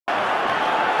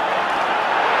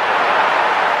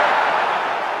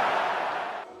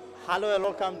Hello and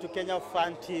welcome to Kenya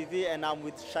Fan TV, and I'm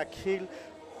with Shakir,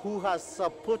 who has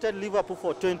supported Liverpool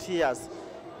for 20 years.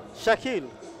 Shakir,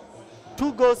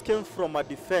 2 goals came from a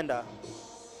defender.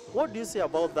 What do you say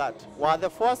about that? Were the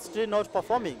first 3 not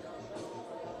performing?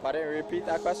 Pardon, repeat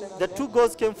that question? The 2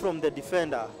 goals came from the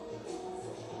defender.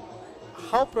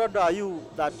 How proud are you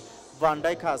that Van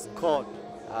Dijk has scored?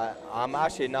 I'm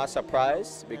actually not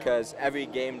surprised because every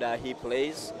game that he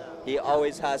plays, he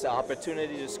always has an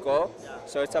opportunity to score.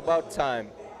 So it's about time.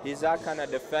 He's that kind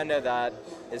of defender that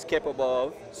is capable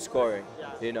of scoring,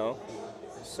 you know.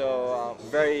 So I'm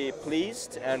very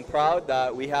pleased and proud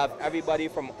that we have everybody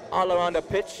from all around the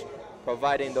pitch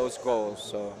providing those goals.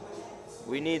 So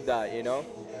we need that, you know.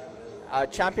 Our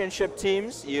championship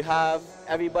teams, you have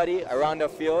everybody around the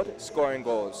field scoring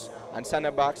goals. And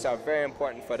center backs are very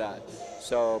important for that.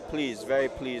 So please, very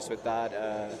pleased with that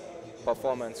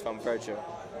performance from Virgil.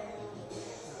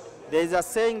 There is a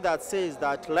saying that says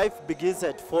that life begins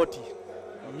at 40.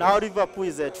 Now Liverpool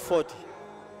is at 40.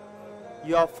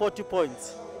 You have 40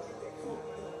 points.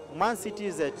 Man City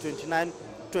is at 29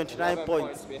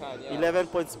 points, Behind, 11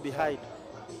 points behind.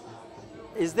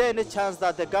 Is there any chance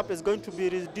that the gap is going to be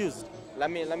reduced? Let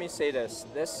me say this.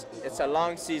 It's a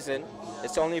long season.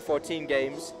 It's only 14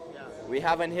 games. We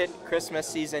haven't hit Christmas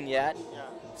season yet.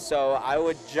 So I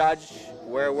would judge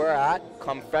where we're at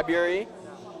come February.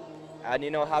 And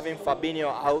you know, having Fabinho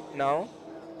out now,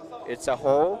 it's a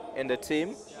hole in the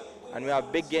team. And we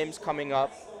have big games coming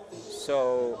up.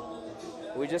 So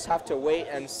we just have to wait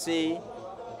and see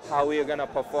how we are going to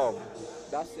perform.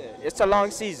 That's it. It's a long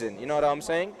season. You know what I'm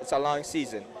saying? It's a long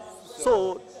season.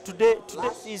 So today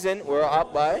Last season, we're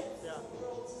up by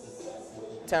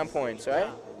 10 points, right?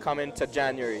 Coming to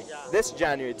January. This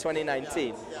January,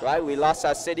 2019, right? We lost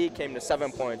at City, came to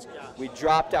 7 points. We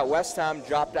dropped at West Ham,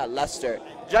 dropped at Leicester.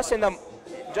 Just in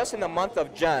the month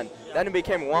of Jan, then it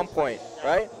became 1 point,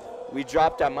 right? We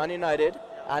dropped at Man United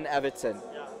and Everton.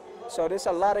 So there's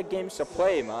a lot of games to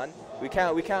play, man. We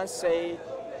can't say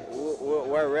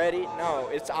we're ready. No,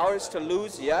 it's ours to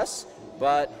lose, yes,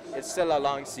 but it's still a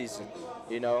long season,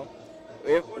 you know.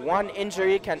 If one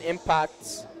injury can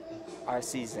impact our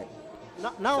season.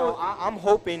 So I'm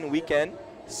hoping we can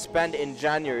spend in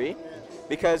January,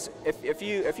 because if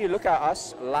you look at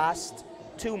us last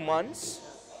 2 months,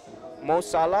 Mo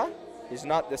Salah is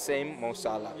not the same Mo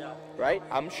Salah, right?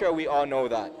 I'm sure we all know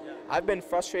that. I've been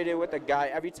frustrated with the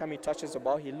guy. Every time he touches the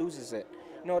ball, he loses it.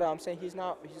 You know what I'm saying? He's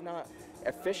not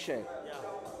efficient.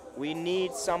 We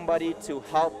need somebody to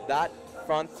help that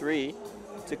front 3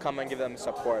 to come and give them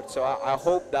support. So I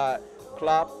hope that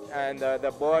Klopp and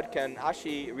the board can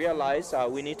actually realize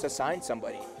we need to sign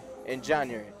somebody in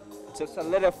January to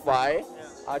solidify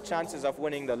our chances of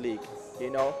winning the league. You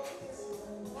know,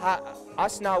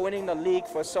 us not winning the league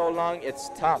for so long, it's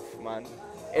tough, man.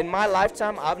 In my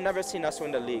lifetime, I've never seen us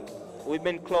win the league. We've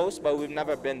been close, but we've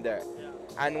never been there.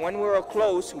 And when we were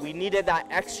close, we needed that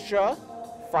extra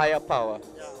firepower.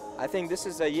 I think this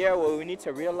is a year where we need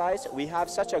to realize we have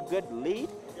such a good lead.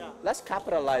 Let's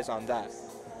capitalize on that.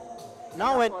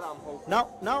 Now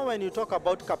when you talk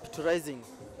about capitalizing,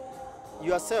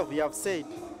 yourself, you have said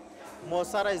Mo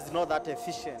Salah is not that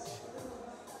efficient.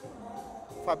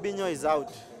 Fabinho is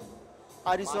out.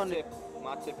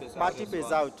 Matip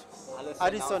is out.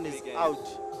 Alisson is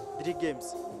out 3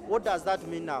 games. What does that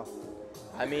mean now?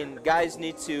 I mean, guys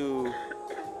need to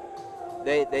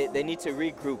they need to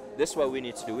regroup. This is what we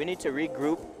need to do. We need to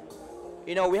regroup.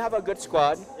 You know, we have a good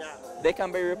squad. They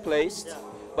can be replaced,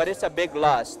 but it's a big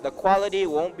loss. The quality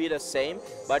won't be the same,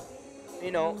 but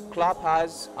you know, Klopp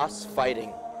has us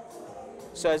fighting.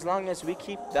 So as long as we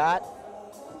keep that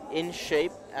in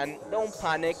shape and don't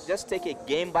panic, just take it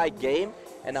game by game,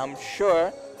 and I'm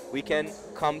sure we can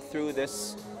come through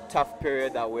this tough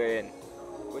period that we're in,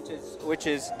 which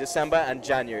is December and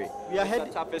January. It's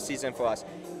the toughest season for us.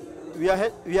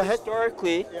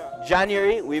 Historically,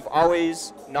 January we've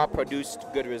always not produced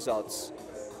good results.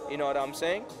 You know what I'm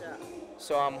saying?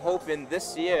 So I'm hoping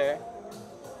this year,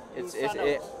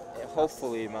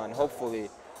 hopefully, man. Hopefully,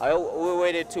 we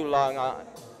waited too long.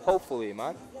 Hopefully,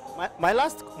 man. My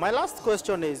last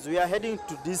question is: we are heading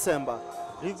to December.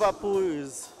 Liverpool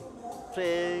is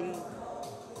playing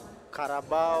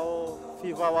Carabao,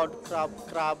 FIFA World Cup,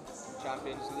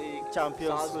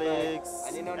 Champions League,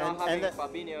 and you know, not having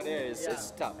Fabinho there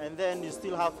is tough. And then you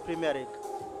still have Premier League.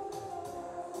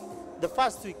 The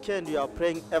first weekend you are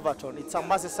playing Everton. It's a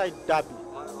Merseyside derby.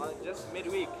 Just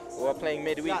midweek. We're playing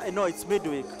midweek. Yeah, no, it's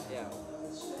midweek. Yeah.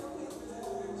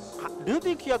 Do you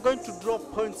think you are going to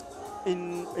drop points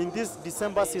in this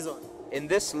December season? In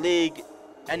this league,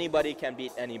 anybody can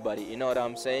beat anybody. You know what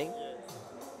I'm saying?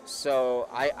 So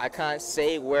I can't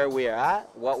say where we're at,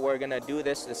 what we're going to do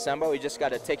this December. We just got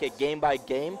to take it game by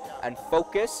game and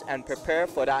focus and prepare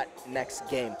for that next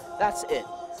game. That's it.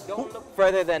 Don't look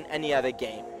further than any other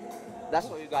game. That's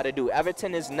what you got to do.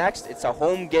 Everton is next. It's a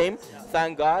home game,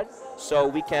 thank God. So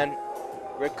we can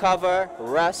recover,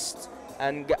 rest,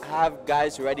 and have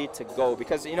guys ready to go.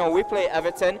 Because, you know, we play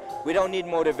Everton, we don't need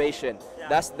motivation.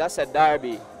 That's a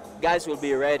derby. Guys will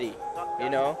be ready, you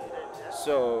know.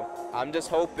 So I'm just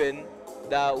hoping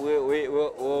that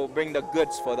we'll bring the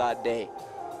goods for that day.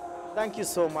 Thank you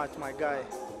so much, my guy.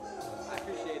 I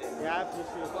appreciate it. Yeah, I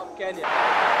appreciate it. Kenya.